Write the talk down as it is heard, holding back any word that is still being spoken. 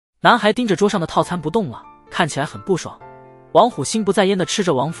男孩盯着桌上的套餐不动了，看起来很不爽。王虎心不在焉地吃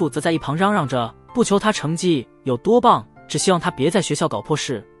着，王父则在一旁嚷嚷着，不求他成绩有多棒，只希望他别在学校搞破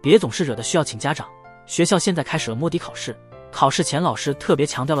事，别总是惹得需要请家长。学校现在开始了摸底考试，考试前老师特别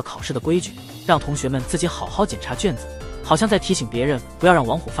强调了考试的规矩，让同学们自己好好检查卷子，好像在提醒别人不要让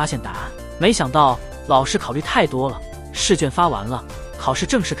王虎发现答案。没想到老师考虑太多了，试卷发完了，考试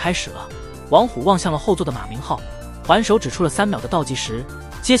正式开始了。王虎望向了后座的马明浩，还手指出了3秒的倒计时。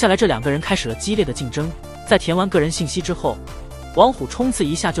接下来这2个人开始了激烈的竞争。在填完个人信息之后，王虎冲刺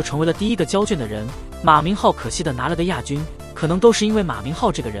一下就成为了第一个交卷的人，马明浩可惜的拿了个亚军。可能都是因为马明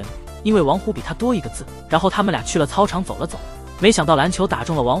浩这个人，因为王虎比他多1个字。然后他们俩去了操场走了走，没想到篮球打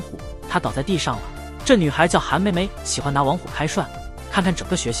中了王虎，他倒在地上了。这女孩叫韩梅梅，喜欢拿王虎开涮。看看整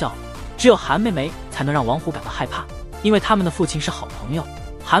个学校，只有韩梅梅才能让王虎感到害怕，因为他们的父亲是好朋友。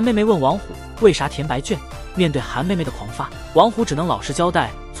韩梅梅问王虎为啥填白卷，面对韩梅梅的狂发，王虎只能老实交代，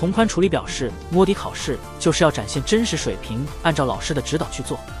从宽处理，表示摸底考试就是要展现真实水平，按照老师的指导去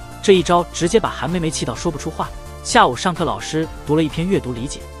做。这一招直接把韩梅梅气到说不出话。下午上课，老师读了一篇阅读理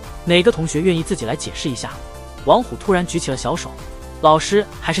解，哪个同学愿意自己来解释一下？王虎突然举起了小手。老师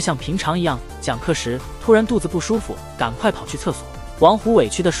还是像平常一样讲课时，突然肚子不舒服，赶快跑去厕所。王虎委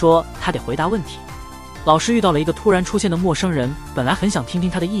屈地说他得回答问题。老师遇到了一个突然出现的陌生人，本来很想听听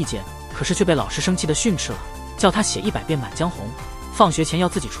他的意见，可是却被老师生气地训斥了，叫他写100遍《满江红》，放学前要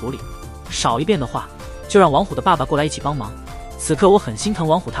自己处理，少1遍的话就让王虎的爸爸过来一起帮忙。此刻我很心疼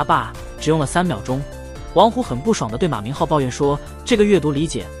王虎他爸，只用了3秒钟。王虎很不爽地对马明浩抱怨说，这个阅读理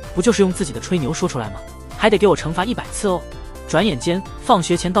解不就是用自己的吹牛说出来吗？还得给我惩罚100次哦。转眼间放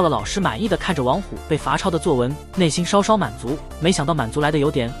学前到了，老师满意的看着王虎被罚抄的作文，内心稍稍满足。没想到满足来的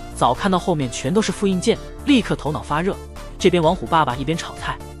有点早，看到后面全都是复印件，立刻头脑发热。这边王虎爸爸一边炒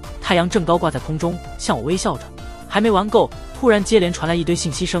菜，太阳正高挂在空中，向我微笑着。还没玩够，突然接连传来一堆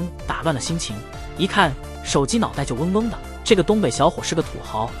信息声，打乱了心情。一看手机，脑袋就嗡嗡的。这个东北小伙是个土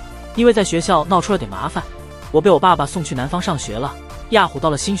豪，因为在学校闹出了点麻烦，我被我爸爸送去南方上学了。亚虎到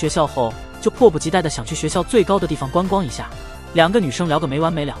了新学校后，就迫不及待的想去学校最高的地方观光一下。2个女生聊个没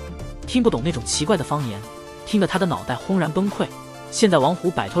完没了，听不懂那种奇怪的方言，听得他的脑袋轰然崩溃。现在王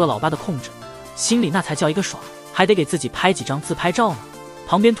虎摆脱了老爸的控制，心里那才叫一个爽，还得给自己拍几张自拍照呢。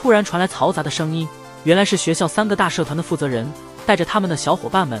旁边突然传来嘈杂的声音，原来是学校3个大社团的负责人带着他们的小伙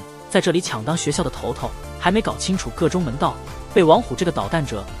伴们在这里抢当学校的头头，还没搞清楚各中门道，被王虎这个捣蛋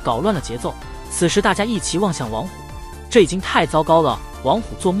者搞乱了节奏。此时大家一齐望向王虎，这已经太糟糕了，王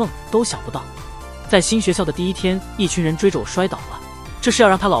虎做梦都想不到。在新学校的第1天，一群人追着我摔倒了，这是要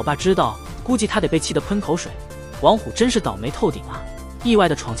让他老爸知道，估计他得被气得喷口水。王虎真是倒霉透顶啊，意外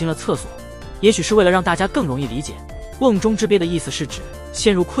地闯进了厕所。也许是为了让大家更容易理解，瓮中之鳖的意思是指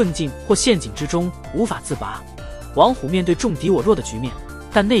陷入困境或陷阱之中无法自拔。王虎面对众敌我弱的局面，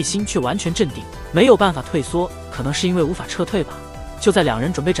但内心却完全镇定，没有办法退缩，可能是因为无法撤退吧。就在2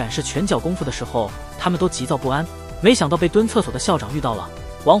人准备展示拳脚功夫的时候，他们都急躁不安，没想到被蹲厕所的校长遇到了。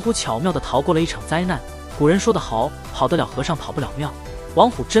王虎巧妙地逃过了一场灾难。古人说得好，跑得了和尚跑不了庙。王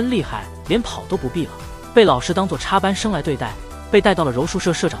虎真厉害，连跑都不必了，被老师当作插班生来对待，被带到了柔术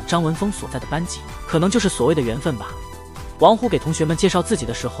社社长张文峰所在的班级，可能就是所谓的缘分吧。王虎给同学们介绍自己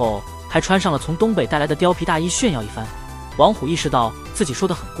的时候，还穿上了从东北带来的貂皮大衣炫耀一番。王虎意识到自己说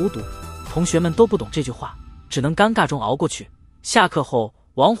得很孤独，同学们都不懂这句话，只能尴尬中熬过去。下课后，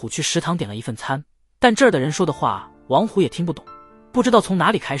王虎去食堂点了一份餐，但这儿的人说的话王虎也听不懂，不知道从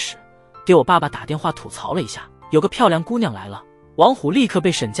哪里开始，给我爸爸打电话吐槽了一下，有个漂亮姑娘来了。王虎立刻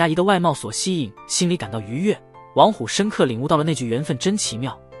被沈佳宜的外貌所吸引，心里感到愉悦。王虎深刻领悟到了那句缘分真奇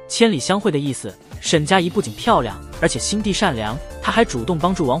妙，千里相会的意思。沈佳宜不仅漂亮，而且心地善良，她还主动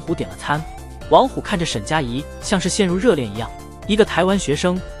帮助王虎点了餐。王虎看着沈佳宜，像是陷入热恋一样。一个台湾学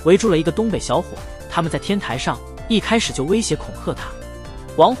生围住了一个东北小伙，他们在天台上，一开始就威胁恐吓他。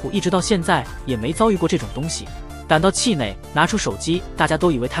王虎一直到现在也没遭遇过这种东西，感到气馁，拿出手机，大家都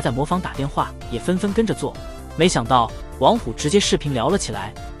以为他在模仿打电话，也纷纷跟着做。没想到王虎直接视频聊了起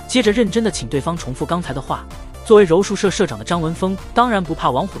来，接着认真的请对方重复刚才的话。作为柔术社社长的张文峰当然不怕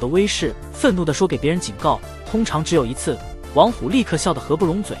王虎的威势，愤怒地说给别人警告，通常只有1次。王虎立刻笑得合不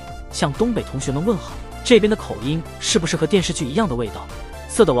拢嘴，向东北同学们问好，这边的口音是不是和电视剧一样的味道？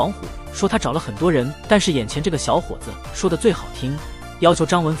色的王虎说他找了很多人，但是眼前这个小伙子说的最好听，要求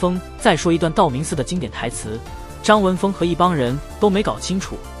张文峰再说一段道明寺的经典台词。张文峰和一帮人都没搞清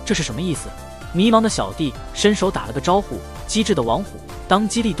楚这是什么意思，迷茫的小弟伸手打了个招呼，机智的王虎当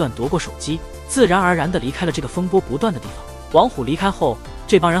机立断夺过手机，自然而然地离开了这个风波不断的地方。王虎离开后，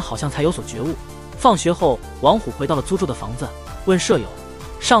这帮人好像才有所觉悟。放学后，王虎回到了租住的房子，问舍友，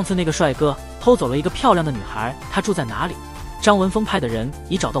上次那个帅哥偷走了一个漂亮的女孩，他住在哪里？张文峰派的人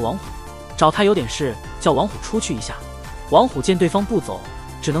已找到王虎，找他有点事，叫王虎出去一下。王虎见对方不走，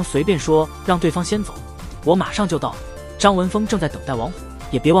只能随便说让对方先走，我马上就到。张文峰正在等待王虎，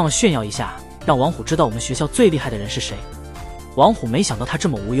也别忘了炫耀一下，让王虎知道我们学校最厉害的人是谁。王虎没想到他这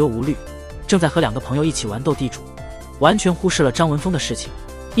么无忧无虑，正在和2个朋友一起玩斗地主，完全忽视了张文峰的事情。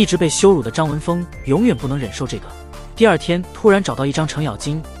一直被羞辱的张文峰永远不能忍受这个。第2天突然找到一张程咬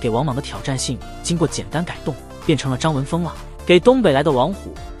金给王莽的挑战信，经过简单改动变成了张文峰了，给东北来的王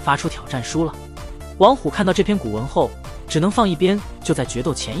虎发出挑战书了。王虎看到这篇古文后只能放一边。就在决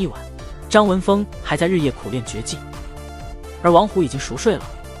斗前一晚，张文峰还在日夜苦练绝技，而王虎已经熟睡了。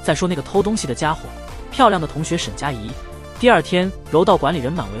再说那个偷东西的家伙，漂亮的同学沈佳宜。第2天柔道馆里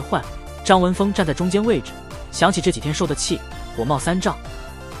人满为患，张文峰站在中间位置，想起这几天受的气，火冒3丈，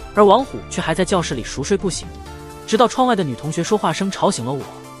而王虎却还在教室里熟睡不醒，直到窗外的女同学说话声吵醒了我。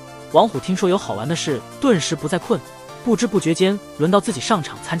王虎听说有好玩的事，顿时不再困，不知不觉间轮到自己上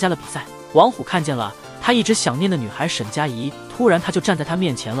场参加了比赛。王虎看见了他一直想念的女孩沈佳宜，突然他就站在他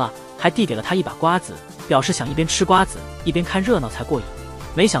面前了，还递给了他一把瓜子，表示想一边吃瓜子一边看热闹才过瘾。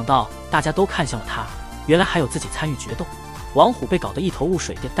没想到大家都看向了他，原来还有自己参与决斗。王虎被搞得一头雾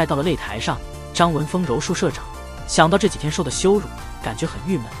水地带到了擂台上。张文峰柔术社长想到这几天受的羞辱，感觉很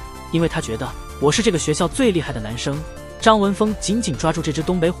郁闷，因为他觉得我是这个学校最厉害的男生。张文峰紧紧抓住这只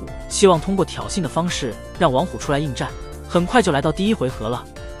东北虎，希望通过挑衅的方式让王虎出来应战。很快就来到第1回合了。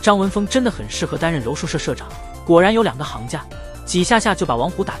张文峰真的很适合担任柔术社社长，果然有2个行家，几下下就把王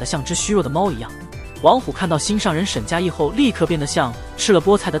虎打得像只虚弱的猫一样。王虎看到新上人沈佳宜后，立刻变得像吃了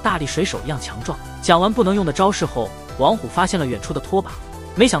菠菜的大力水手一样强壮。讲完不能用的招式后，王虎发现了远处的拖把，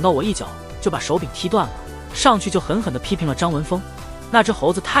没想到我一脚就把手柄踢断了，上去就狠狠地批评了张文峰。那只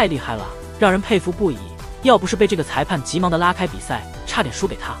猴子太厉害了，让人佩服不已，要不是被这个裁判急忙地拉开比赛，差点输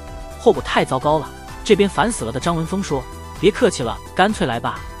给他，后果太糟糕了。这边烦死了的张文峰说，别客气了，干脆来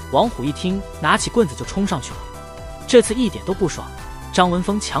吧。王虎一听，拿起棍子就冲上去了，这次一点都不爽，张文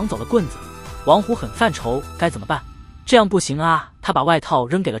峰抢走了棍子。王虎很犯愁，该怎么办？这样不行啊，他把外套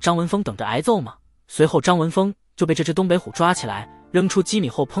扔给了张文峰，等着挨揍嘛。随后张文峰就被这只东北虎抓起来，扔出几米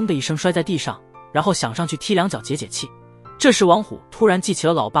后砰的一声摔在地上，然后想上去踢2脚解解气。这时王虎突然记起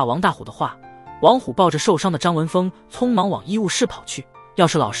了老爸王大虎的话，王虎抱着受伤的张文峰匆忙往医务室跑去。要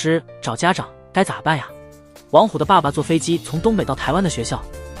是老师找家长该咋办呀？王虎的爸爸坐飞机从东北到台湾的学校，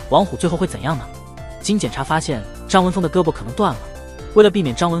王虎最后会怎样呢？经检查发现张文峰的胳膊可能断了，为了避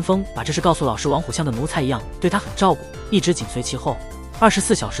免张文峰把这事告诉老师，王虎像个奴才一样对他很照顾，一直紧随其后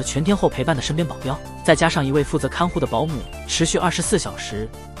，24小时全天候陪伴的身边保镖，再加上一位负责看护的保姆，持续24小时。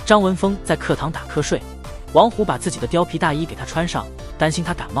张文峰在课堂打瞌睡，王虎把自己的貂皮大衣给他穿上，担心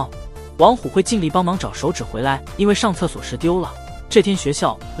他感冒。王虎会尽力帮忙找手指回来，因为上厕所时丢了。这天学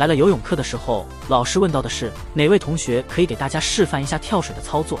校来了游泳课的时候，老师问到的是哪位同学可以给大家示范一下跳水的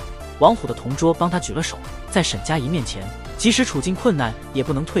操作。王虎的同桌帮他举了手，在沈佳宜面前，即使处境困难也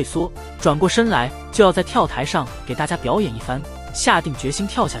不能退缩，转过身来就要在跳台上给大家表演一番，下定决心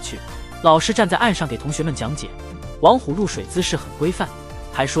跳下去。老师站在岸上给同学们讲解，王虎入水姿势很规范，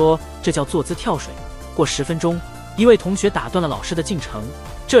还说这叫坐姿跳水。过10分钟，一位同学打断了老师的进程，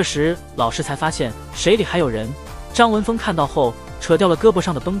这时老师才发现水里还有人。张文峰看到后扯掉了胳膊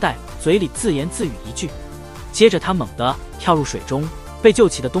上的绷带，嘴里自言自语一句，接着他猛地跳入水中。被救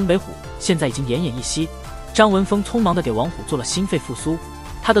起的东北虎现在已经奄奄一息。张文峰匆忙地给王虎做了心肺复苏，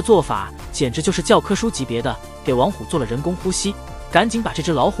他的做法简直就是教科书级别的，给王虎做了人工呼吸，赶紧把这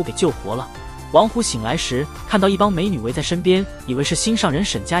只老虎给救活了。王虎醒来时看到一帮美女围在身边，以为是新上人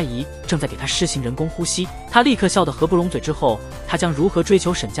沈佳宜正在给他施行人工呼吸，他立刻笑得合不拢嘴。之后他将如何追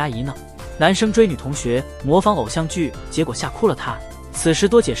求沈佳宜呢？男生追女同学模仿偶像剧，结果吓哭了他，此时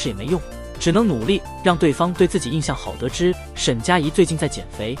多解释也没用，只能努力让对方对自己印象好。得知沈佳宜最近在减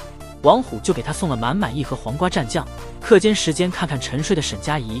肥，王虎就给他送了满满1盒黄瓜蘸酱。课间时间看看沉睡的沈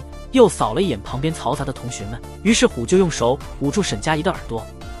佳宜，又扫了一眼旁边嘈杂的同学们，于是虎就用手捂住沈佳宜的耳朵，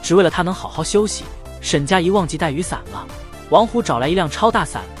只为了她能好好休息。沈佳宜忘记带雨伞了，王虎找来一辆超大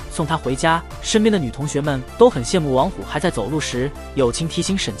伞送她回家。身边的女同学们都很羡慕王虎还在走路时友情提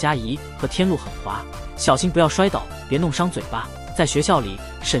醒沈佳宜和天路很滑，小心不要摔倒，别弄伤嘴巴。在学校里，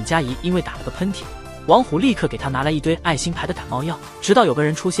沈佳宜因为打了个喷嚏，王虎立刻给她拿来一堆爱心牌的感冒药，直到有个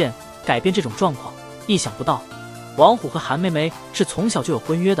人出现改变这种状况。意想不到，王虎和韩梅梅是从小就有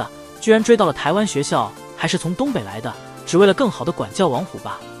婚约的，居然追到了台湾学校，还是从东北来的，只为了更好的管教王虎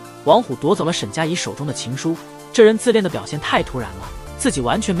吧。王虎夺走了沈佳宜手中的情书，这人自恋的表现太突然了，自己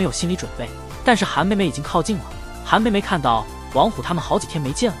完全没有心理准备。但是韩梅梅已经靠近了，韩梅梅看到王虎他们好几天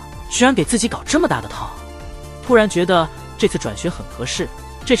没见了，居然给自己搞这么大的套，突然觉得这次转学很合适。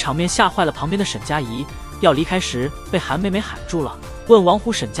这场面吓坏了旁边的沈佳宜，要离开时被韩梅梅喊住了，问王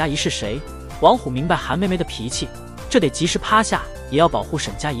虎沈佳宜是谁。王虎明白韩梅梅的脾气，这得及时趴下，也要保护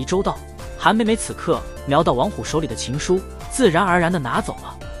沈佳宜周到。韩梅梅此刻瞄到王虎手里的情书，自然而然地拿走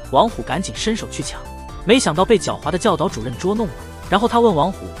了。王虎赶紧伸手去抢，没想到被狡猾的教导主任捉弄了。然后他问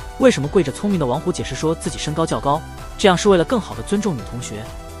王虎为什么跪着，聪明的王虎解释说自己身高较高，这样是为了更好地尊重女同学。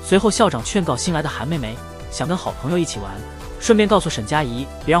随后校长劝告新来的韩梅梅，想跟好朋友一起玩，顺便告诉沈佳宜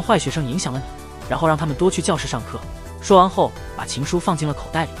别让坏学生影响了你，然后让他们多去教室上课。说完后把情书放进了口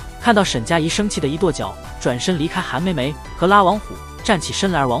袋里。看到沈佳宜生气的一跺脚，转身离开韩梅梅和拉王虎站起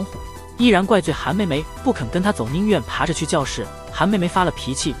身来，而王虎依然怪罪韩梅梅不肯跟他走，宁愿爬着去教室。韩梅梅发了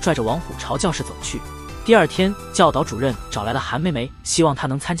脾气，拽着王虎朝教室走去。第二天，教导主任找来了韩梅梅，希望她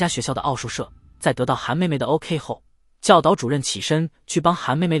能参加学校的奥数社。在得到韩梅梅的 OK 后，教导主任起身去帮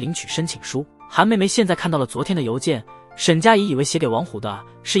韩梅梅领取申请书。韩梅梅现在看到了昨天的邮件，沈佳宜以为写给王虎的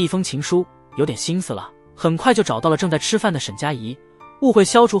是一封情书，有点心思了，很快就找到了正在吃饭的沈佳宜。误会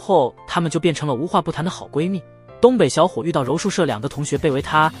消除后，她们就变成了无话不谈的好闺蜜。东北小伙遇到柔术社2个同学被围，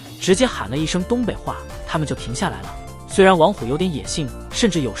他直接喊了一声东北话，他们就停下来了。虽然王虎有点野性，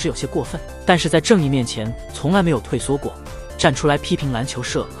甚至有时有些过分，但是在正义面前从来没有退缩过，站出来批评篮球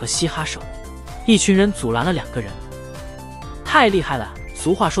社和嘻哈社。一群人阻拦了2个人，太厉害了！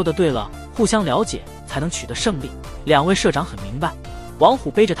俗话说得对了，互相了解才能取得胜利。2位社长很明白，王虎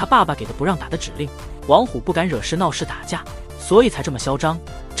背着他爸爸给的不让打的指令，王虎不敢惹事闹事打架，所以才这么嚣张。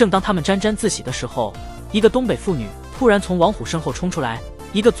正当他们沾沾自喜的时候，一个东北妇女突然从王虎身后冲出来，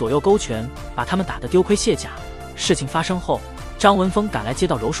一个左右勾拳，把他们打得丢盔卸甲。事情发生后，张文峰赶来接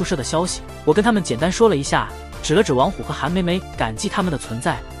到柔术社的消息，我跟他们简单说了一下，指了指王虎和韩梅梅，感激他们的存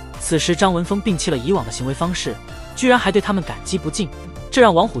在。此时张文峰摒弃了以往的行为方式，居然还对他们感激不尽，这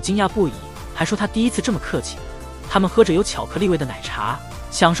让王虎惊讶不已，还说他第一次这么客气。他们喝着有巧克力味的奶茶，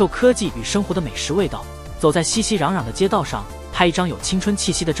享受科技与生活的美食味道，走在熙熙攘攘的街道上，拍一张有青春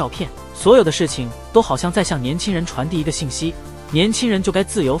气息的照片。所有的事情都好像在向年轻人传递一个信息，年轻人就该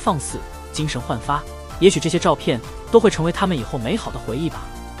自由放肆，精神焕发。也许这些照片都会成为他们以后美好的回忆吧。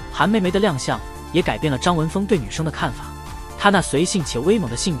韩梅梅的亮相也改变了张文峰对女生的看法，她那随性且威猛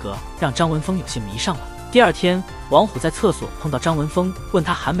的性格让张文峰有些迷上了。第二天，王虎在厕所碰到张文峰，问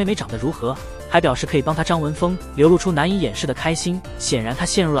他韩梅梅长得如何，还表示可以帮他。张文峰流露出难以掩饰的开心，显然他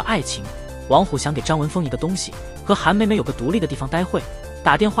陷入了爱情。王虎想给张文峰一个东西，和韩梅梅有个独立的地方待会，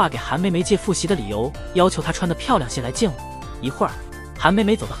打电话给韩梅梅借复习的理由，要求她穿得漂亮些来见我。一会儿，韩梅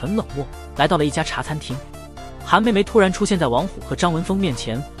梅走得很冷漠，来到了一家茶餐厅。韩梅梅突然出现在王虎和张文峰面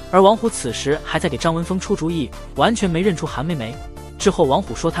前，而王虎此时还在给张文峰出主意，完全没认出韩梅梅。之后王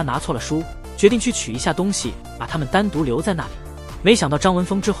虎说他拿错了书，决定去取一下东西，把他们单独留在那里。没想到张文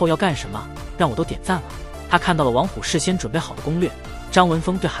峰之后要干什么，让我都点赞了。他看到了王虎事先准备好的攻略。张文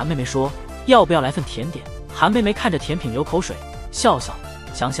峰对韩梅梅说，要不要来份甜点？韩梅梅看着甜品流口水，笑笑，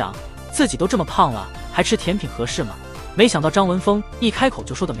想想自己都这么胖了，还吃甜品合适吗？没想到张文峰一开口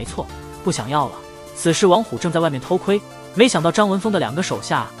就说的没错，不想要了。此时王虎正在外面偷窥，没想到张文峰的2个手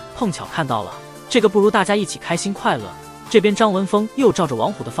下碰巧看到了，这个不如大家一起开心快乐。这边张文峰又照着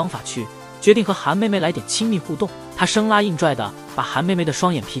王虎的方法去，决定和韩梅梅来点亲密互动。他生拉硬拽的把韩梅梅的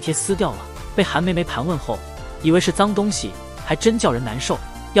双眼皮贴撕掉了，被韩梅梅盘问后，以为是脏东西，还真叫人难受，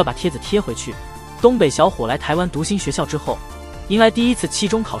要把贴子贴回去。东北小伙来台湾读新学校之后，迎来第一次期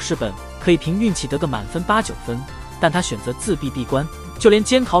中考试，本可以凭运气得个满分8、9分，但他选择自闭闭关，就连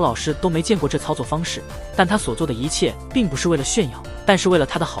监考老师都没见过这操作方式。但他所做的一切并不是为了炫耀，但是为了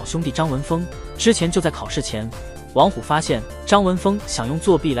他的好兄弟张文峰。之前就在考试前，王虎发现张文峰想用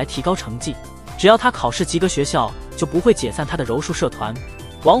作弊来提高成绩，只要他考试及格，学校就不会解散他的柔术社团。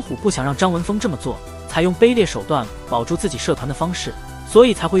王虎不想让张文峰这么做，采用卑劣手段保住自己社团的方式，所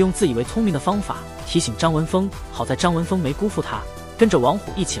以才会用自以为聪明的方法提醒张文峰。好在张文峰没辜负他，跟着王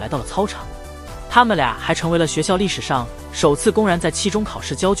虎一起来到了操场。他们俩还成为了学校历史上首次公然在期中考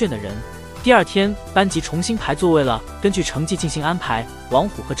试交卷的人。第二天，班级重新排座位了，根据成绩进行安排。王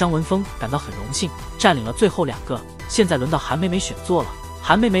虎和张文峰感到很荣幸，占领了最后2个。现在轮到韩梅梅选座了。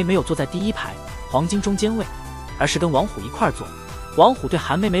韩梅梅没有坐在第1排黄金中间位，而是跟王虎一块坐。王虎对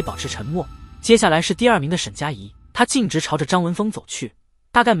韩梅梅保持沉默。接下来是第2名的沈佳宜，她径直朝着张文峰走去。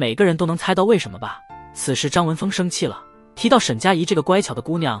大概每个人都能猜到为什么吧。此时张文峰生气了，提到沈佳宜这个乖巧的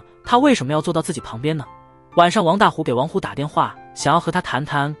姑娘，她为什么要坐到自己旁边呢？晚上王大虎给王虎打电话，想要和他谈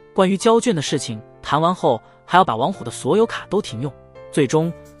谈关于交卷的事情，谈完后还要把王虎的所有卡都停用。最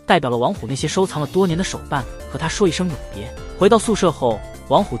终代表了王虎那些收藏了多年的手办，和他说一声永别。回到宿舍后，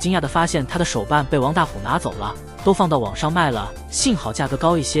王虎惊讶地发现他的手办被王大虎拿走了，都放到网上卖了，幸好价格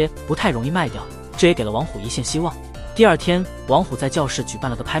高一些，不太容易卖掉，这也给了王虎一线希望。第2天，王虎在教室举办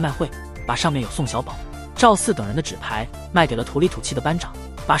了个拍卖会，把上面有宋小宝、赵四等人的纸牌卖给了土里土气的班长，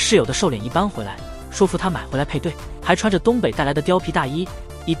把室友的瘦脸一搬回来，说服他买回来配对，还穿着东北带来的貂皮大衣，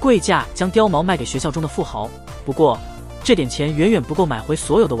以贵价将貂毛卖给学校中的富豪。不过这点钱远远不够买回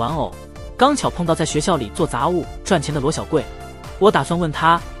所有的玩偶，刚巧碰到在学校里做杂物赚钱的罗小贵，我打算问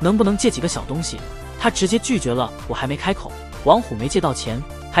他能不能借几个小东西，他直接拒绝了。我还没开口，王虎没借到钱，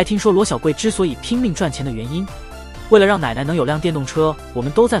还听说罗小贵之所以拼命赚钱的原因，为了让奶奶能有辆电动车，我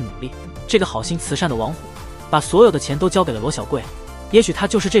们都在努力。这个好心慈善的王虎把所有的钱都交给了罗小贵，也许他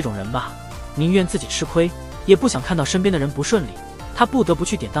就是这种人吧，宁愿自己吃亏，也不想看到身边的人不顺利。他不得不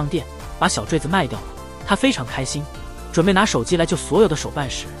去典当店把小坠子卖掉了，他非常开心，准备拿手机来救所有的手办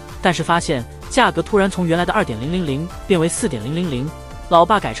时，但是发现价格突然从原来的 2.000 变为 4.000， 老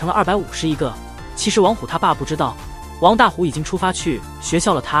爸改成了250一个。其实王虎他爸不知道，王大虎已经出发去学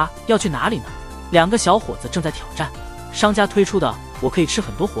校了。他要去哪里呢？两个小伙子正在挑战商家推出的我可以吃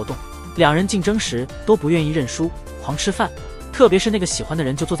很多活动，两人竞争时都不愿意认输，狂吃饭，特别是那个喜欢的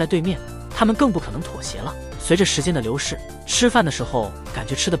人就坐在对面，他们更不可能妥协了。随着时间的流逝，吃饭的时候感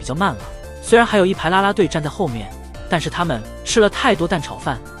觉吃得比较慢了，虽然还有一排啦啦队站在后面，但是他们吃了太多蛋炒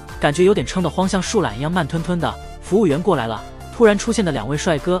饭，感觉有点撑得慌，像树懒一样慢吞吞的。服务员过来了，突然出现的两位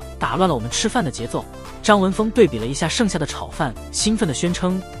帅哥打乱了我们吃饭的节奏。张文峰对比了一下剩下的炒饭，兴奋地宣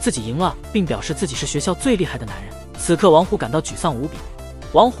称自己赢了，并表示自己是学校最厉害的男人。此刻王虎感到沮丧无比。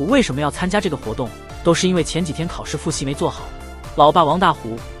王虎为什么要参加这个活动，都是因为前几天考试复习没做好。老爸王大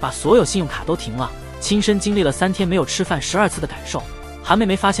虎把所有信用卡都停了，亲身经历了3天没有吃饭12次的感受。韩妹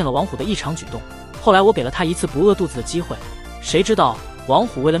妹发现了王虎的异常举动，后来我给了他一次不饿肚子的机会，谁知道王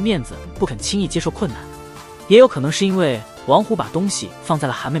虎为了面子不肯轻易接受困难。也有可能是因为王虎把东西放在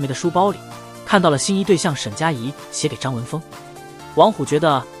了韩妹妹的书包里，看到了心仪对象沈佳宜写给张文峰。王虎觉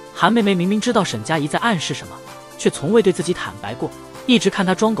得韩妹妹明明知道沈佳宜在暗示什么，却从未对自己坦白过，一直看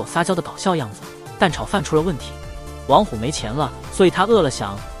她装狗撒娇的搞笑样子。蛋炒饭出了问题，王虎没钱了，所以他饿了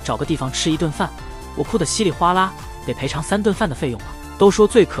想找个地方吃一顿饭。我哭得稀里哗啦，得赔偿3顿饭的费用了。都说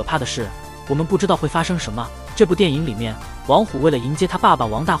最可怕的是我们不知道会发生什么。这部电影里面，王虎为了迎接他爸爸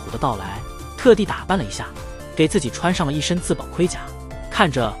王大虎的到来，特地打扮了一下，给自己穿上了一身自保盔甲。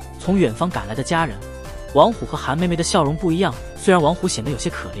看着从远方赶来的家人，王虎和韩妹妹的笑容不一样。虽然王虎显得有些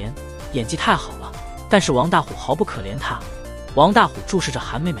可怜，演技太好了，但是王大虎毫不可怜他。王大虎注视着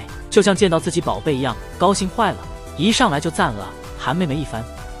韩妹妹，就像见到自己宝贝一样，高兴坏了，一上来就赞了韩妹妹一番。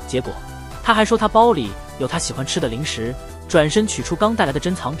结果他还说他包里有他喜欢吃的零食，转身取出刚带来的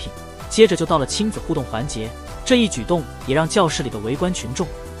珍藏品，接着就到了亲子互动环节。这一举动也让教室里的围观群众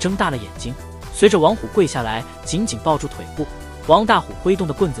睁大了眼睛。随着王虎跪下来，紧紧抱住腿部，王大虎挥动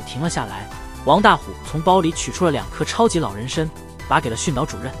的棍子停了下来。王大虎从包里取出了2颗超级老人参，把给了训导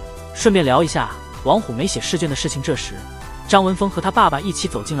主任。顺便聊一下王虎没写试卷的事情。这时张文峰和他爸爸一起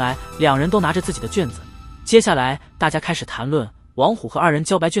走进来，两人都拿着自己的卷子。接下来大家开始谈论王虎和2人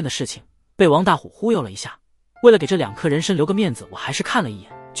交白卷的事情，被王大虎忽悠了一下。为了给这2颗人参留个面子，我还是看了一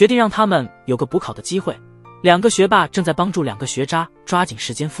眼，决定让他们有个补考的机会。2个学霸正在帮助2个学渣抓紧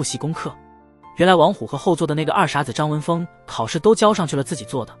时间复习功课。原来王虎和后座的那个二傻子张文峰考试都交上去了自己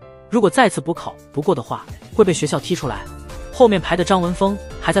做的，如果再次补考不过的话，会被学校踢出来。后面排的张文峰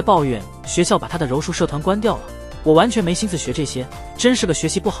还在抱怨学校把他的柔术社团关掉了。我完全没心思学这些，真是个学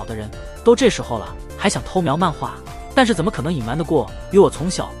习不好的人。都这时候了，还想偷描漫画，但是怎么可能隐瞒得过与我从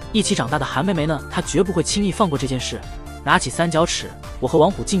小一起长大的韩妹妹呢？她绝不会轻易放过这件事。拿起3角尺，我和王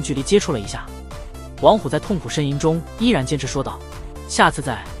虎近距离接触了一下。王虎在痛苦呻吟中依然坚持说道：下次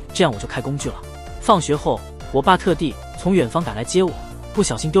再这样我就开工具了。放学后，我爸特地从远方赶来接我，不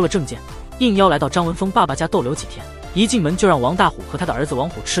小心丢了证件，应邀来到张文峰爸爸家逗留几天。一进门就让王大虎和他的儿子王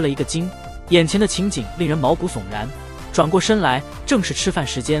虎吃了一个惊，眼前的情景令人毛骨悚然。转过身来，正是吃饭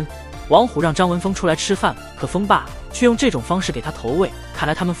时间。王虎让张文峰出来吃饭，可峰爸却用这种方式给他投喂，看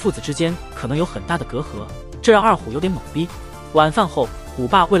来他们父子之间可能有很大的隔阂，这让二虎有点懵逼。晚饭后，虎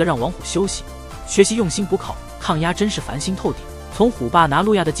爸为了让王虎休息学习，用心补考抗压，真是烦心透顶。从虎爸拿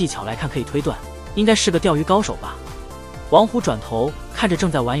路亚的技巧来看，可以推断应该是个钓鱼高手吧。王虎转头看着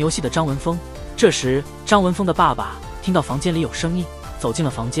正在玩游戏的张文峰，这时张文峰的爸爸听到房间里有声音，走进了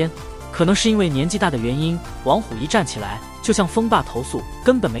房间。可能是因为年纪大的原因，王虎一站起来就向峰爸投诉，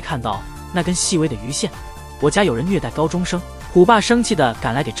根本没看到那根细微的鱼线。我家有人虐待高中生。虎爸生气地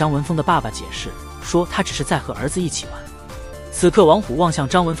赶来给张文峰的爸爸解释，说他只是在和儿子一起玩。此刻王虎望向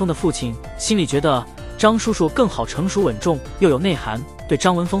张文峰的父亲，心里觉得张叔叔更好，成熟稳重又有内涵，对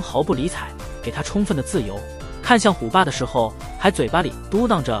张文峰毫不理睬，给他充分的自由。看向虎爸的时候，还嘴巴里嘟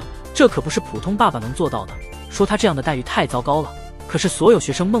囔着这可不是普通爸爸能做到的，说他这样的待遇太糟糕了，可是所有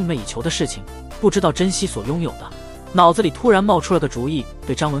学生梦寐以求的事情，不知道珍惜所拥有的。脑子里突然冒出了个主意，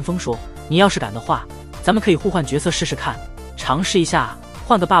对张文峰说，你要是敢的话，咱们可以互换角色试试看，尝试一下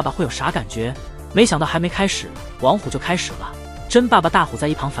换个爸爸会有啥感觉。没想到还没开始，王虎就开始了。真爸爸大虎在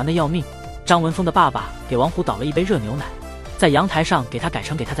一旁烦得要命。张文峰的爸爸给王虎倒了一杯热牛奶，在阳台上给他改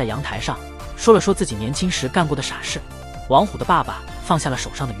成给他在阳台上，说了说自己年轻时干过的傻事。王虎的爸爸放下了手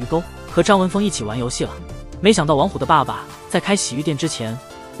上的鱼钩，和张文峰一起玩游戏了。没想到王虎的爸爸在开洗浴店之前，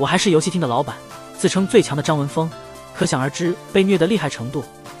我还是游戏厅的老板，自称最强的张文峰，可想而知被虐的厉害程度。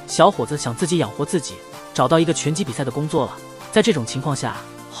小伙子想自己养活自己，找到一个拳击比赛的工作了。在这种情况下，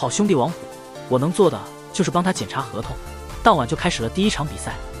好兄弟王虎，我能做的就是帮他检查合同。当晚就开始了第一场比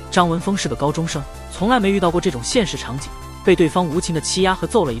赛。张文峰是个高中生，从来没遇到过这种现实场景，被对方无情的欺压和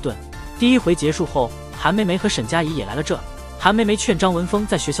揍了一顿。第一回结束后，韩梅梅和沈佳宜也来了这。韩梅梅劝张文峰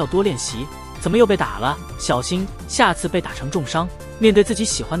在学校多练习，怎么又被打了？小心下次被打成重伤。面对自己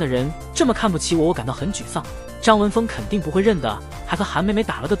喜欢的人这么看不起我，我感到很沮丧。张文峰肯定不会认的，还和韩梅梅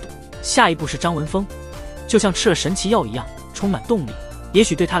打了个赌。下一步是张文峰，就像吃了神奇药一样，充满动力。也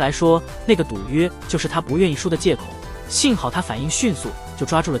许对他来说，那个赌约就是他不愿意输的借口。幸好他反应迅速，就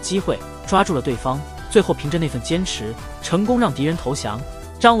抓住了机会，抓住了对方，最后凭着那份坚持，成功让敌人投降。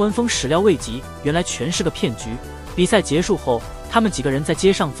张文峰始料未及，原来全是个骗局。比赛结束后，他们几个人在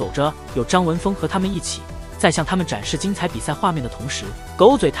街上走着，有张文峰和他们一起，在向他们展示精彩比赛画面的同时，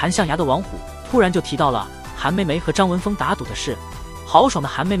狗嘴弹象牙的王虎突然就提到了韩梅梅和张文峰打赌的事。豪爽的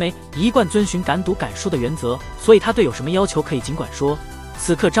韩梅梅一贯遵循敢赌敢输的原则，所以他对有什么要求可以尽管说。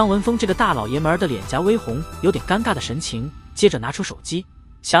此刻张文峰这个大老爷们儿的脸颊微红，有点尴尬的神情，接着拿出手机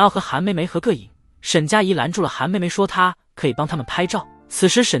想要和韩梅梅合个影。沈佳宜拦住了韩梅梅，说她可以帮他们拍照。此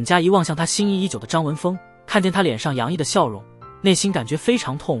时沈佳宜望向他心仪已久的张文峰，看见他脸上洋溢的笑容，内心感觉非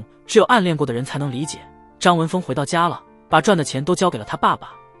常痛，只有暗恋过的人才能理解。张文峰回到家了，把赚的钱都交给了他爸爸。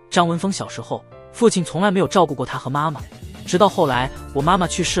张文峰小时候，父亲从来没有照顾过他和妈妈，直到后来我妈妈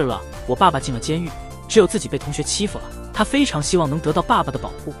去世了，我爸爸进了监狱，只有自己被同学欺负了。他非常希望能得到爸爸的保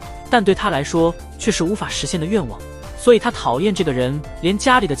护，但对他来说却是无法实现的愿望，所以他讨厌这个人，连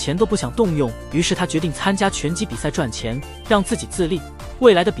家里的钱都不想动用。于是他决定参加拳击比赛赚钱，让自己自立。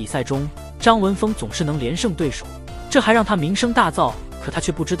未来的比赛中，张文峰总是能连胜对手，这还让他名声大噪。可他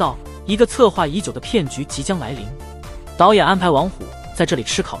却不知道，一个策划已久的骗局即将来临。导演安排王虎在这里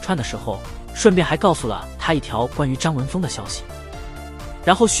吃烤串的时候，顺便还告诉了他一条关于张文峰的消息，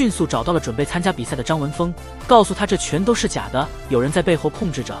然后迅速找到了准备参加比赛的张文峰，告诉他这全都是假的，有人在背后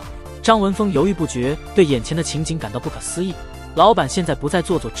控制着。张文峰犹豫不决，对眼前的情景感到不可思议。老板现在不再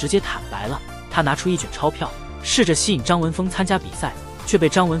做作，直接坦白了。他拿出一卷钞票，试着吸引张文峰参加比赛，却被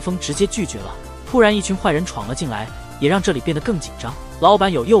张文峰直接拒绝了。突然一群坏人闯了进来，也让这里变得更紧张。老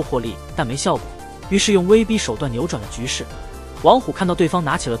板有诱惑力，但没效果，于是用威逼手段扭转了局势。王虎看到对方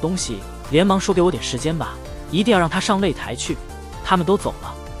拿起了东西，连忙说：“给我点时间吧，一定要让他上擂台去。”他们都走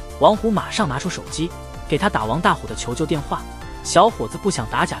了，王虎马上拿出手机给他打王大虎的求救电话。小伙子不想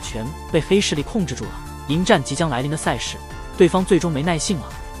打假拳，被黑势力控制住了。迎战即将来临的赛事，对方最终没耐性了。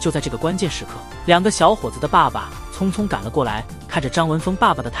就在这个关键时刻，两个小伙子的爸爸匆匆赶了过来，看着张文峰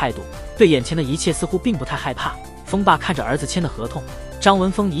爸爸的态度，对眼前的一切似乎并不太害怕。峰爸看着儿子签的合同，张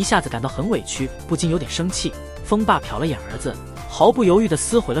文峰一下子感到很委屈，不禁有点生气。峰爸瞟了眼儿子，毫不犹豫地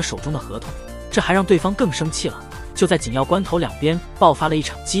撕毁了手中的合同，这还让对方更生气了。就在紧要关头，两边爆发了一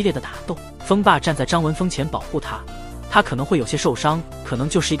场激烈的打斗。峰爸站在张文峰前保护他，他可能会有些受伤，可能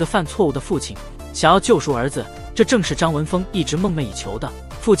就是一个犯错误的父亲，想要救赎儿子，这正是张文峰一直梦寐以求的，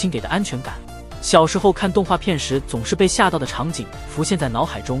父亲给的安全感。小时候看动画片时总是被吓到的场景浮现在脑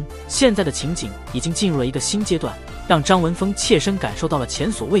海中，现在的情景已经进入了一个新阶段，让张文峰切身感受到了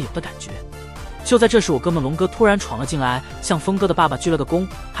前所未有的感觉。就在这时，我哥们龙哥突然闯了进来，向峰哥的爸爸鞠了个躬，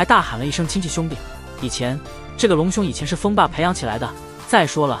还大喊了一声亲戚兄弟。这个龙兄以前是峰爸培养起来的，再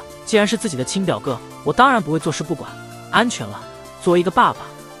说了，既然是自己的亲表哥，我当然不会坐视不管，安全了。作为一个爸爸，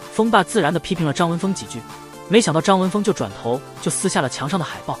峰爸自然地批评了张文峰几句，没想到张文峰就转头就撕下了墙上的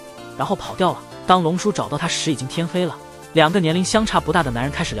海报，然后跑掉了。当龙叔找到他时，已经天黑了。两个年龄相差不大的男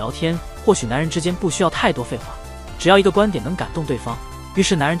人开始聊天，或许男人之间不需要太多废话，只要一个观点能感动对方，于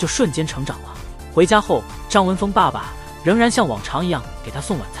是男人就瞬间成长了。回家后，张文峰爸爸仍然像往常一样给他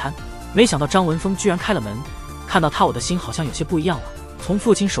送晚餐，没想到张文峰居然开了门，看到他，我的心好像有些不一样了。从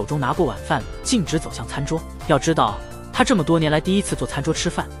父亲手中拿过晚饭，径直走向餐桌。要知道，他这么多年来第一次坐餐桌吃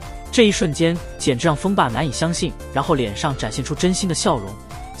饭，这一瞬间简直让峰爸难以相信，然后脸上展现出真心的笑容。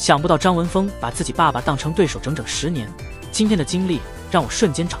想不到张文峰把自己爸爸当成对手整整10年，今天的经历让我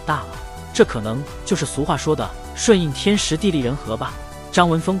瞬间长大了。这可能就是俗话说的顺应天时地利人和吧。张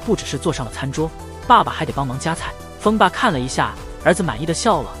文峰不只是坐上了餐桌，爸爸还得帮忙夹菜。峰爸看了一下，儿子满意的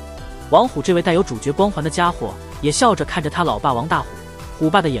笑了。王虎这位带有主角光环的家伙也笑着看着他老爸王大虎，虎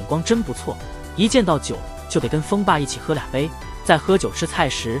爸的眼光真不错，一见到酒就得跟风爸一起喝2杯。在喝酒吃菜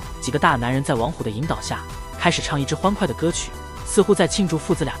时，几个大男人在王虎的引导下开始唱一支欢快的歌曲，似乎在庆祝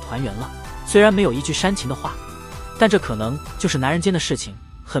父子俩团圆了。虽然没有一句煽情的话，但这可能就是男人间的事情，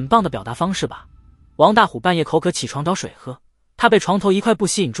很棒的表达方式吧。王大虎半夜口渴起床找水喝，他被床头一块布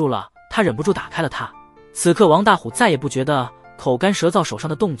吸引住了，他忍不住打开了它。此刻王大虎再也不觉得口干舌燥，手上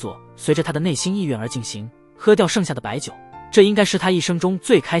的动作随着他的内心意愿而进行，喝掉剩下的白酒，这应该是他一生中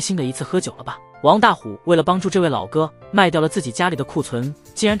最开心的一次喝酒了吧。王大虎为了帮助这位老哥，卖掉了自己家里的库存，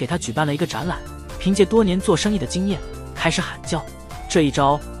竟然给他举办了一个展览。凭借多年做生意的经验，开始喊叫，这一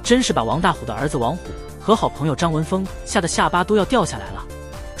招真是把王大虎的儿子王虎和好朋友张文峰吓得下巴都要掉下来了。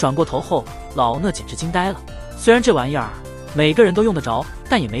转过头后，老那简直惊呆了。虽然这玩意儿每个人都用得着，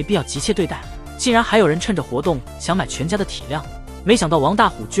但也没必要急切对待，竟然还有人趁着活动想买全家的体量。没想到王大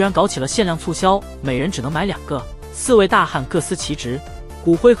虎居然搞起了限量促销，每人只能买2个，4位大汉各司其职。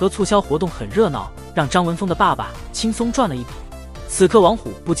骨灰盒促销活动很热闹，让张文峰的爸爸轻松赚了一笔。此刻王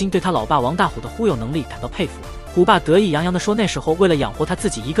虎不禁对他老爸王大虎的忽悠能力感到佩服。虎爸得意洋洋地说，那时候为了养活他自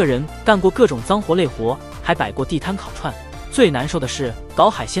己一个人，干过各种脏活累活，还摆过地摊烤串。最难受的是搞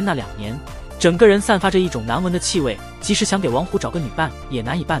海鲜那2年，整个人散发着一种难闻的气味，即使想给王虎找个女伴也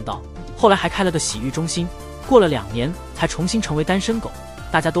难以办到。后来还开了个洗浴中心，过了2年才重新成为单身狗。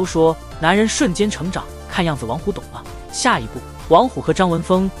大家都说男人瞬间成长，看样子王虎懂了。下一步，王虎和张文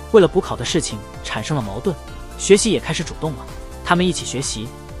峰为了补考的事情产生了矛盾，学习也开始主动了。他们一起学习，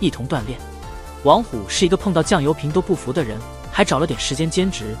一同锻炼。王虎是一个碰到酱油瓶都不服的人，还找了点时间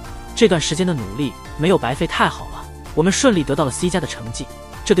兼职。这段时间的努力没有白费，太好了，我们顺利得到了 C 加的成绩。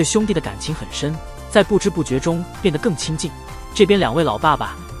这对兄弟的感情很深，在不知不觉中变得更亲近。这边2位老爸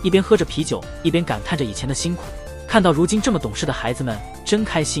爸一边喝着啤酒，一边感叹着以前的辛苦，看到如今这么懂事的孩子们，真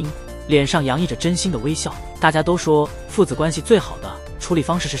开心，脸上洋溢着真心的微笑。大家都说父子关系最好的处理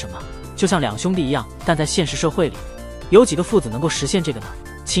方式是什么？就像2兄弟一样，但在现实社会里，有几个父子能够实现这个呢？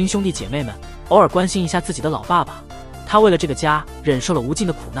亲兄弟姐妹们偶尔关心一下自己的老爸爸，他为了这个家忍受了无尽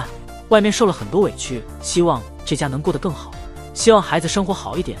的苦难，外面受了很多委屈，希望这家能过得更好，希望孩子生活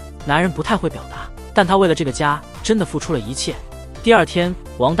好一点。男人不太会表达，但他为了这个家真的付出了一切。第2天，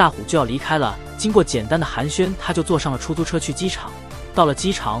王大虎就要离开了，经过简单的寒暄，他就坐上了出租车去机场。到了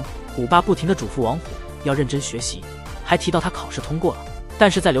机场，虎爸不停地嘱咐王虎要认真学习，还提到他考试通过了，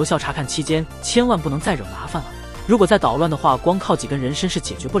但是在留校查看期间千万不能再惹麻烦了，如果再捣乱的话，光靠几根人参是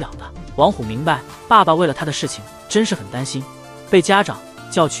解决不了的。王虎明白爸爸为了他的事情真是很担心。被家长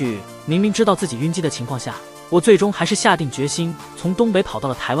叫去，明明知道自己晕机的情况下，我最终还是下定决心从东北跑到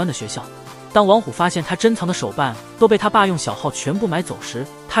了台湾的学校。当王虎发现他珍藏的手办都被他爸用小号全部买走时，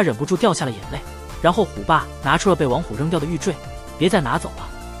他忍不住掉下了眼泪。然后虎爸拿出了被王虎扔掉的玉坠，别再拿走了，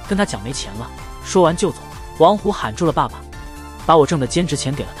跟他讲没钱了。说完就走。王虎喊住了爸爸，把我挣的兼职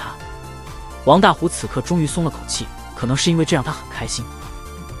钱给了他。王大虎此刻终于松了口气，可能是因为这让他很开心。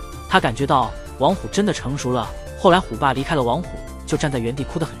他感觉到王虎真的成熟了。后来虎爸离开了王虎，就站在原地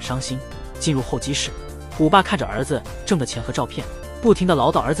哭得很伤心。进入候机室，虎爸看着儿子挣的钱和照片，不停地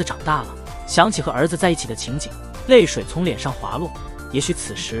唠叨儿子长大了，想起和儿子在一起的情景，泪水从脸上滑落。也许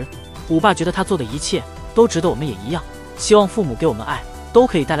此时虎爸觉得他做的一切都值得，我们也一样，希望父母给我们爱都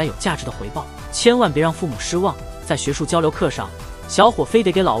可以带来有价值的回报，千万别让父母失望。在学术交流课上，小伙非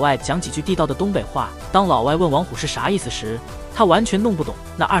得给老外讲几句地道的东北话。当老外问王虎是啥意思时，他完全弄不懂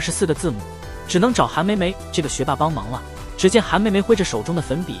那24个字母，只能找韩梅梅这个学霸帮忙了。只见韩梅梅挥着手中的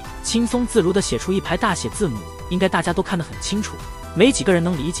粉笔，轻松自如地写出一排大写字母，应该大家都看得很清楚，没几个人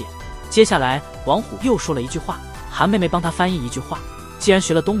能理解。接下来王虎又说了一句话，韩梅梅帮他翻译一句话。既然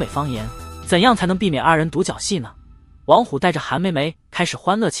学了东北方言，怎样才能避免2人独角戏呢？王虎带着韩梅梅开始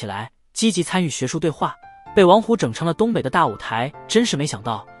欢乐起来，积极参与学术对话，被王虎整成了东北的大舞台。真是没想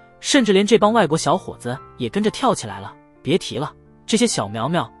到，甚至连这帮外国小伙子也跟着跳起来了。别提了，这些小苗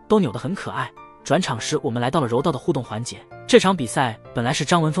苗都扭得很可爱。转场时，我们来到了柔道的互动环节。这场比赛本来是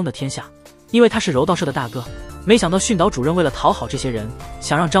张文峰的天下，因为他是柔道社的大哥。没想到训导主任为了讨好这些人，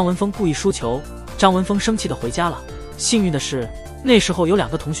想让张文峰故意输球。张文峰生气地回家了。幸运的是，那时候有2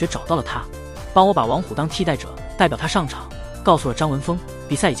个同学找到了他，帮我把王虎当替代者，代表他上场，告诉了张文峰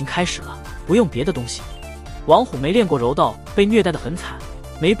比赛已经开始了，不用别的东西。王虎没练过柔道，被虐待得很惨，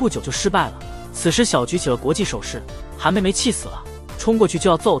没不久就失败了。此时小举起了国际手势，韩梅梅气死了，冲过去就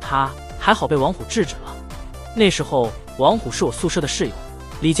要揍他，还好被王虎制止了。那时候王虎是我宿舍的室友，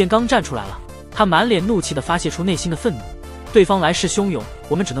李建刚站出来了，他满脸怒气地发泄出内心的愤怒。对方来势汹涌，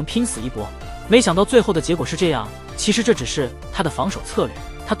我们只能拼死一搏。没想到最后的结果是这样，其实这只是他的防守策略。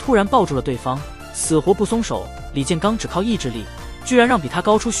他突然抱住了对方，死活不松手。李建刚只靠意志力，居然让比他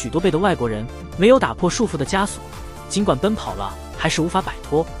高出许多倍的外国人没有打破束缚的枷锁，尽管奔跑了，还是无法摆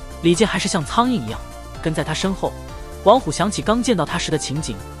脱。李健还是像苍蝇一样跟在他身后。王虎想起刚见到他时的情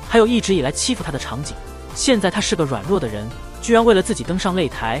景，还有一直以来欺负他的场景。现在他是个软弱的人，居然为了自己登上擂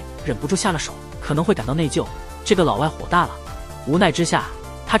台，忍不住下了手，可能会感到内疚。这个老外火大了。无奈之下，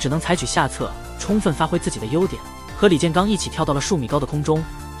他只能采取下策，充分发挥自己的优点，和李建刚一起跳到了数米高的空中。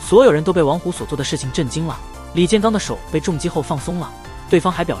所有人都被王虎所做的事情震惊了。李建刚的手被重击后放松了，对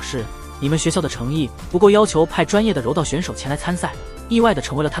方还表示，你们学校的诚意不够，要求派专业的柔道选手前来参赛。意外地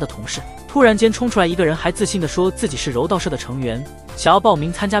成为了他的同事。突然间冲出来一个人，还自信地说自己是柔道社的成员，想要报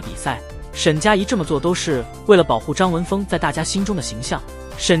名参加比赛。沈佳宜这么做都是为了保护张文峰在大家心中的形象。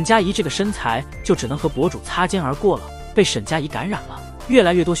沈佳宜这个身材就只能和博主擦肩而过了，被沈佳宜感染了。越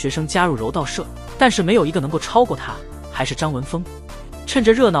来越多学生加入柔道社，但是没有一个能够超过他，还是张文峰。趁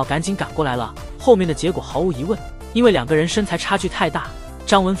着热闹赶紧赶过来了，后面的结果毫无疑问，因为两个人身材差距太大。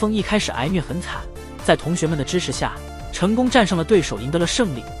张文峰一开始挨虐很惨，在同学们的支持下成功战胜了对手，赢得了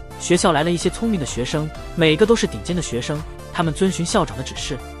胜利。学校来了一些聪明的学生，每个都是顶尖的学生，他们遵循校长的指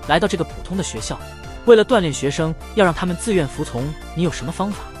示来到这个普通的学校。为了锻炼学生，要让他们自愿服从，你有什么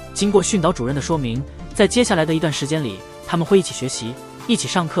方法？经过训导主任的说明，在接下来的一段时间里，他们会一起学习，一起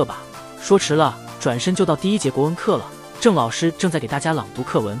上课吧。说迟了，转身就到第一节国文课了。郑老师正在给大家朗读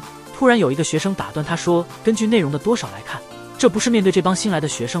课文，突然有一个学生打断他说，根据内容的多少来看，这不是面对这帮新来的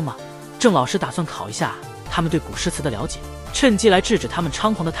学生吗？郑老师打算考一下他们对古诗词的了解，趁机来制止他们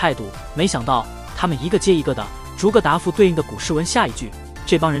猖狂的态度。没想到他们一个接一个的逐个答复对应的古诗文下一句，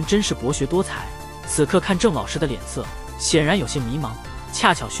这帮人真是博学多才。此刻看郑老师的脸色显然有些迷茫，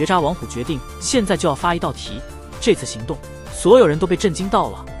恰巧学渣王虎决定现在就要发一道题。这次行动所有人都被震惊到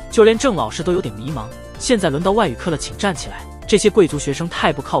了，就连郑老师都有点迷茫。现在轮到外语课了，请站起来。这些贵族学生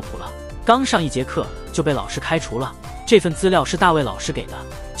太不靠谱了，刚上一节课就被老师开除了。这份资料是大卫老师给的，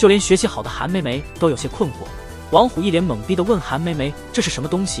就连学习好的韩梅梅都有些困惑。王虎一脸懵逼地问韩梅梅这是什么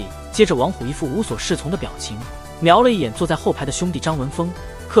东西，接着王虎一副无所适从的表情，瞄了一眼坐在后排的兄弟张文峰。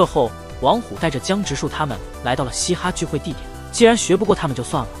课后王虎带着江直树他们来到了嘻哈聚会地点，既然学不过他们就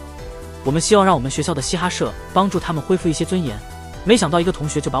算了，我们希望让我们学校的嘻哈社帮助他们恢复一些尊严。没想到一个同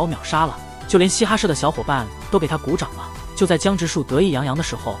学就把我秒杀了，就连嘻哈社的小伙伴都给他鼓掌了。就在江直树得意洋洋的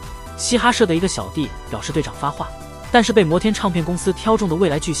时候，嘻哈社的一个小弟表示队长发话，但是被摩天唱片公司挑中的未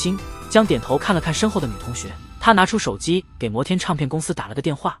来巨星江点头看了看身后的女同学，他拿出手机给摩天唱片公司打了个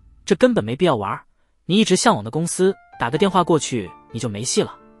电话，这根本没必要玩，你一直向往的公司打个电话过去你就没戏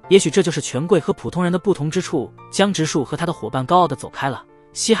了。也许这就是权贵和普通人的不同之处。江直树和他的伙伴高傲地走开了，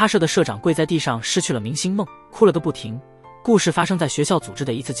嘻哈社的社长跪在地上失去了明星梦，哭了个不停。故事发生在学校组织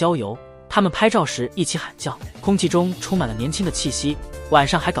的一次郊游，他们拍照时一起喊叫，空气中充满了年轻的气息。晚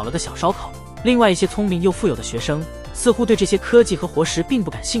上还搞了个小烧烤。另外一些聪明又富有的学生似乎对这些科技和活食并不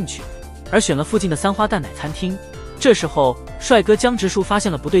感兴趣，而选了附近的三花蛋奶餐厅。这时候帅哥江直树发现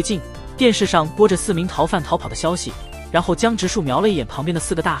了不对劲，电视上播着4名逃犯逃跑的消息，然后江直树瞄了一眼旁边的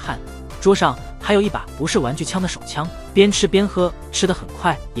4个大汉，桌上还有一把不是玩具枪的手枪，边吃边喝，吃得很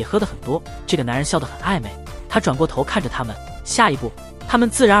快也喝得很多。这个男人笑得很暧昧，他转过头看着他们，下一步他们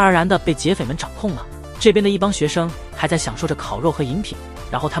自然而然地被劫匪们掌控了。这边的一帮学生还在享受着烤肉和饮品，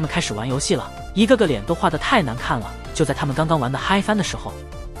然后他们开始玩游戏了，一个个脸都画得太难看了。就在他们刚刚玩得嗨翻的时候，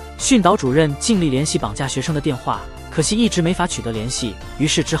训导主任尽力联系绑架学生的电话，可惜一直没法取得联系，于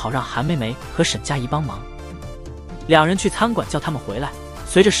是只好让韩梅梅和沈佳宜帮忙。两人去餐馆叫他们回来。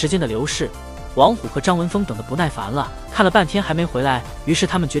随着时间的流逝，王虎和张文峰等得不耐烦了，看了半天还没回来，于是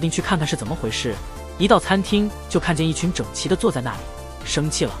他们决定去看看是怎么回事。一到餐厅就看见一群整齐地坐在那里，生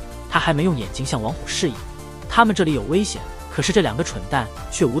气了，他还没用眼睛向王虎示意，他们这里有危险。可是这2个蠢蛋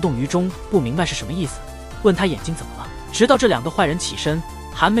却无动于衷，不明白是什么意思，问他眼睛怎么了。直到这2个坏人起身，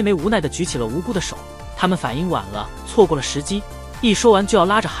韩梅梅无奈地举起了无辜的手，他们反应晚了，错过了时机。一说完就要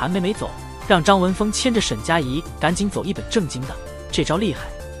拉着韩梅梅走，让张文峰牵着沈佳宜赶紧走，一本正经的。这招厉害，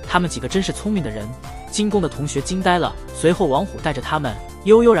他们几个真是聪明的人。进宫的同学惊呆了，随后王虎带着他们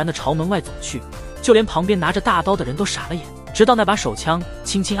悠悠然地朝门外走去，就连旁边拿着大刀的人都傻了眼，直到那把手枪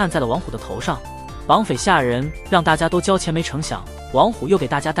轻轻按在了王虎的头上。绑匪吓人，让大家都交钱，没成想王虎又给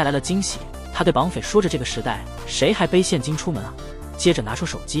大家带来了惊喜。他对绑匪说着，这个时代谁还背现金出门啊？接着拿出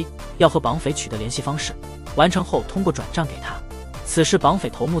手机要和绑匪取得联系方式，完成后通过转账给他。此时绑匪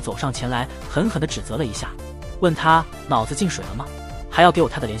头目走上前来，狠狠地指责了一下，问他脑子进水了吗？还要给我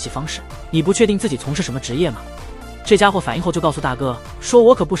他的联系方式，你不确定自己从事什么职业吗？这家伙反应后就告诉大哥，说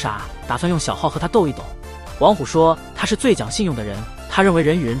我可不傻，打算用小号和他斗一斗。王虎说他是最讲信用的人，他认为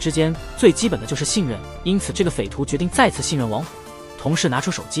人与人之间最基本的就是信任，因此这个匪徒决定再次信任王虎。同事拿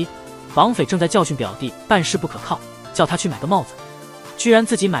出手机，绑匪正在教训表弟办事不可靠，叫他去买个帽子，居然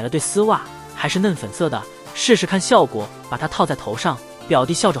自己买了对丝袜，还是嫩粉色的，试试看效果，把它套在头上，表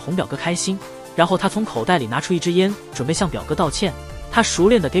弟笑着哄表哥开心，然后他从口袋里拿出一支烟，准备向表哥道歉。他熟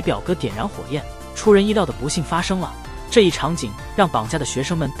练地给表哥点燃火焰。出人意料的不幸发生了，这一场景让绑架的学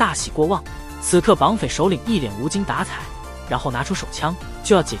生们大喜过望。此刻绑匪首领一脸无精打采，然后拿出手枪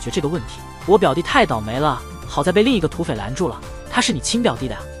就要解决这个问题。我表弟太倒霉了，好在被另一个土匪拦住了。他是你亲表弟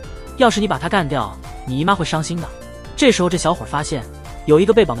的呀，要是你把他干掉，你姨妈会伤心的。这时候这小伙发现有一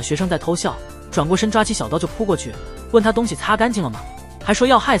个被绑的学生在偷笑，转过身抓起小刀就扑过去，问他东西擦干净了吗，还说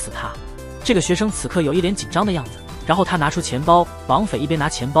要害死他。这个学生此刻有一脸紧张的样子，然后他拿出钱包，绑匪一边拿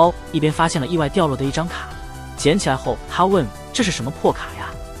钱包一边发现了意外掉落的一张卡，捡起来后他问这是什么破卡呀，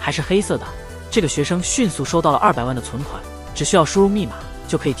还是黑色的。这个学生迅速收到了200万的存款，只需要输入密码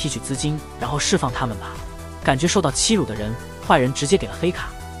就可以提取资金，然后释放他们吧。感觉受到欺辱的人，坏人直接给了黑卡，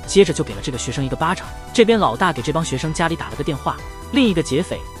接着就给了这个学生一个巴掌。这边老大给这帮学生家里打了个电话，另一个劫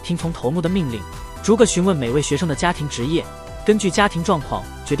匪听从头目的命令，逐个询问每位学生的家庭职业，根据家庭状况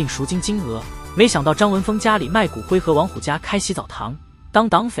决定赎金金额。没想到张文峰家里卖骨灰和王虎家开洗澡堂。当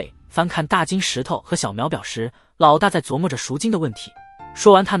党匪翻看大金石头和小秒表时，老大在琢磨着赎金的问题。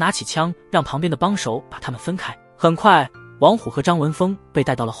说完他拿起枪让旁边的帮手把他们分开。很快王虎和张文峰被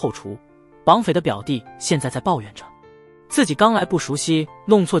带到了后厨。绑匪的表弟现在在抱怨着自己刚来不熟悉，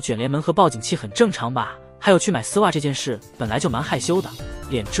弄错卷帘门和报警器很正常吧，还有去买丝袜这件事本来就蛮害羞的，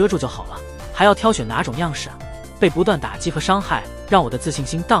脸遮住就好了，还要挑选哪种样式啊。被不断打击和伤害让我的自信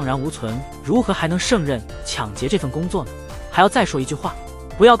心荡然无存，如何还能胜任抢劫这份工作呢？还要再说一句话，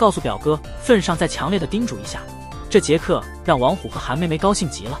不要告诉表哥，份上再强烈的叮嘱一下。这节课让王虎和韩妹妹高兴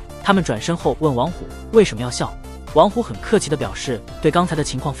极了，他们转身后问王虎为什么要笑。王虎很客气地表示对刚才的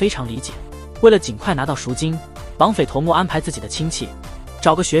情况非常理解。为了尽快拿到赎金，绑匪头目安排自己的亲戚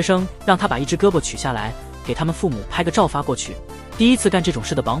找个学生，让他把一只胳膊取下来，给他们父母拍个照发过去。第一次干这种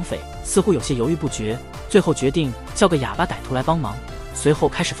事的绑匪似乎有些犹豫不决，最后决定叫个哑巴歹徒来帮忙，随后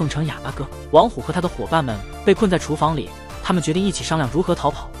开始奉承哑巴哥。王虎和他的伙伴们被困在厨房里，他们决定一起商量如何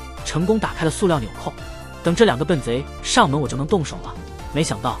逃跑，成功打开了塑料纽扣。等这2个笨贼上门，我就能动手了。没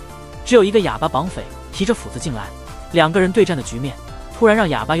想到只有一个哑巴绑匪提着斧子进来，2个人对战的局面突然让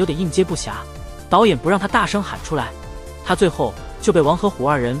哑巴有点应接不暇，导演不让他大声喊出来，他最后就被王和虎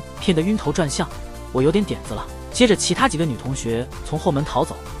2人骗得晕头转向。我有点点子了。接着其他几个女同学从后门逃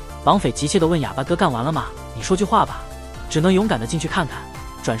走，绑匪急切地问哑巴哥干完了吗？你说句话吧。只能勇敢地进去看看。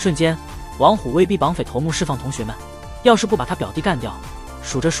转瞬间王虎威逼绑匪头目释放同学们，要是不把他表弟干掉，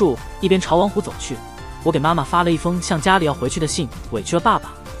数着数一边朝王虎走去。我给妈妈发了一封向家里要回去的信，委屈了爸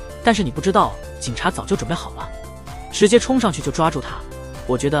爸，但是你不知道警察早就准备好了，直接冲上去就抓住他。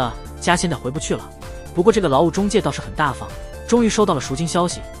我觉得家现在回不去了。不过这个劳务中介倒是很大方，终于收到了赎金消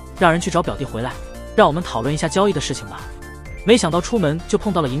息，让人去找表弟回来，让我们讨论一下交易的事情吧。没想到出门就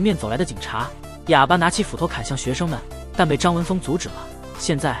碰到了迎面走来的警察，哑巴拿起斧头砍向学生们，但被张文峰阻止了。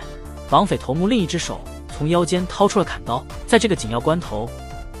现在绑匪头目另一只手从腰间掏出了砍刀，在这个紧要关头，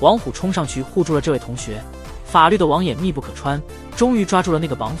王虎冲上去护住了这位同学。法律的网眼密不可穿，终于抓住了那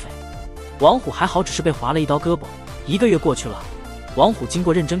个绑匪。王虎还好只是被划了一刀胳膊。1个月过去了，王虎经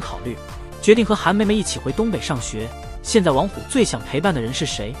过认真考虑，决定和韩妹妹一起回东北上学。现在王虎最想陪伴的人是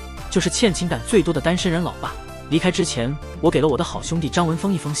谁？就是欠情感最多的单身人老爸。离开之前，我给了我的好兄弟张文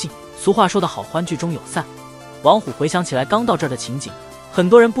峰一封信。俗话说得好，欢聚中有散。王虎回想起来刚到这儿的情景，很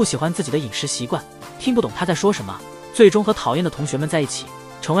多人不喜欢自己的饮食习惯，听不懂他在说什么，最终和讨厌的同学们在一起，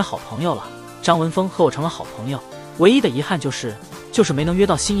成为好朋友了。张文峰和我成了好朋友，唯一的遗憾就是没能约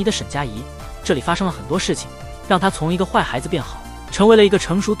到心仪的沈佳宜。这里发生了很多事情，让他从一个坏孩子变好，成为了一个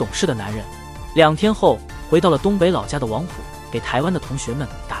成熟懂事的男人。2天后，回到了东北老家的王虎给台湾的同学们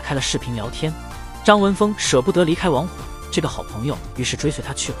打开了视频聊天。张文峰舍不得离开王虎这个好朋友，于是追随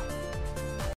他去了。